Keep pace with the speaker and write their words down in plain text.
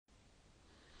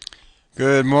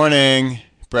Good morning.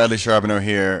 Bradley Charbonneau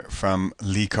here from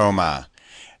Licoma.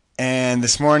 And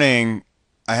this morning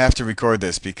I have to record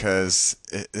this because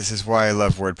this is why I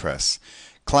love WordPress.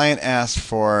 Client asked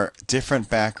for different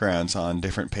backgrounds on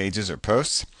different pages or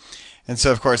posts. And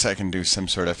so of course I can do some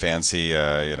sort of fancy,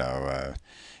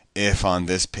 if on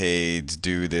this page,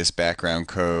 do this background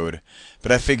code.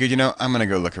 But I figured, I'm going to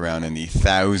go look around in the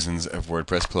thousands of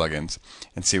WordPress plugins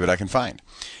and see what I can find.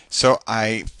 So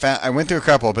I went through a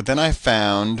couple, but then I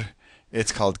found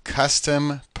it's called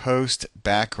Custom Post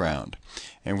Background.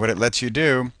 And what it lets you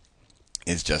do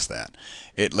is just that.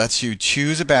 It lets you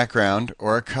choose a background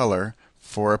or a color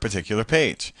for a particular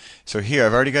page. So here,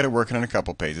 I've already got it working on a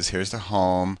couple pages. Here's the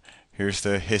home. Here's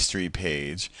the history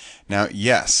page. Now,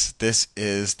 yes, this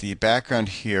is the background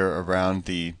here around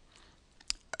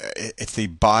it's the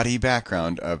body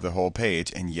background of the whole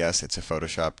page, and yes, it's a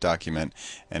Photoshop document,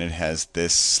 and it has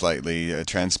this slightly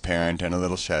transparent and a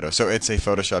little shadow. So it's a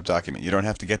Photoshop document. You don't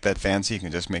have to get that fancy. You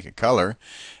can just make it color,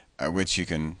 which you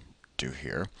can do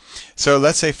here. So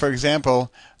let's say, for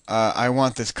example, I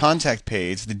want this contact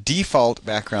page. The default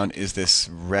background is this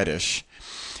reddish.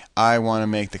 I want to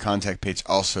make the contact page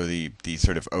also the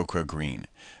sort of ochre green.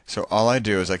 So all I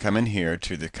do is I come in here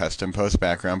to the Custom Post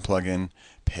Background plugin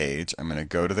page. I'm going to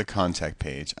go to the contact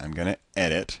page. I'm going to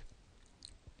edit.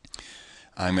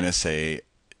 I'm going to say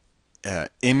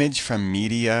image from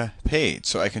media page.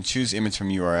 So I can choose image from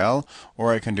URL,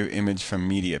 or I can do image from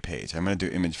media page. I'm going to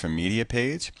do image from media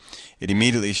page. It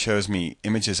immediately shows me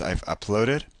images I've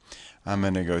uploaded. I'm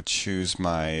going to go choose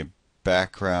my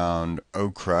background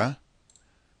ochre,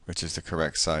 which is the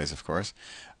correct size, of course.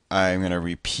 I'm going to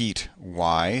repeat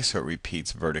Y, so it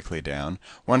repeats vertically down.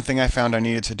 One thing I found I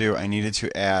needed to do, I needed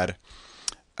to add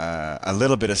a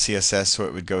little bit of CSS so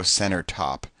it would go center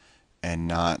top and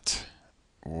not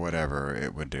whatever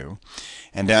it would do.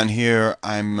 And down here,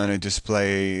 I'm going to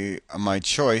display my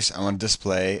choice. I want to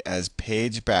display as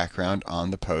page background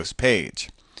on the post page,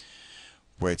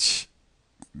 which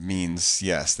means,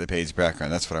 yes, the page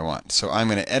background. That's what I want. So I'm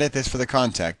going to edit this for the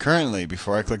contact. Currently,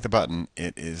 before I click the button,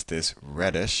 it is this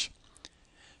reddish.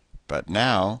 But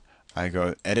now I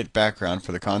go edit background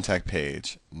for the contact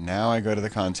page. Now I go to the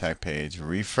contact page,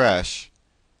 refresh.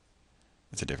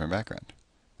 It's a different background.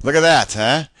 Look at that,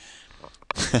 huh?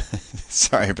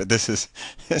 Sorry, but this is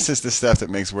the stuff that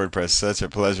makes WordPress such a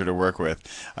pleasure to work with.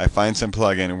 I find some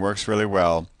plugin, it works really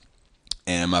well,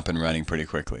 and I'm up and running pretty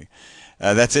quickly.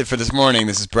 That's it for this morning.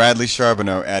 This is Bradley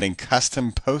Charbonneau adding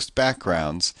custom post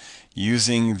backgrounds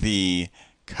using the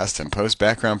Custom Post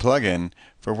Background plugin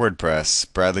for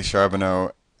WordPress. Bradley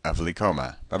Charbonneau of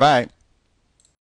Licoma. Bye-bye.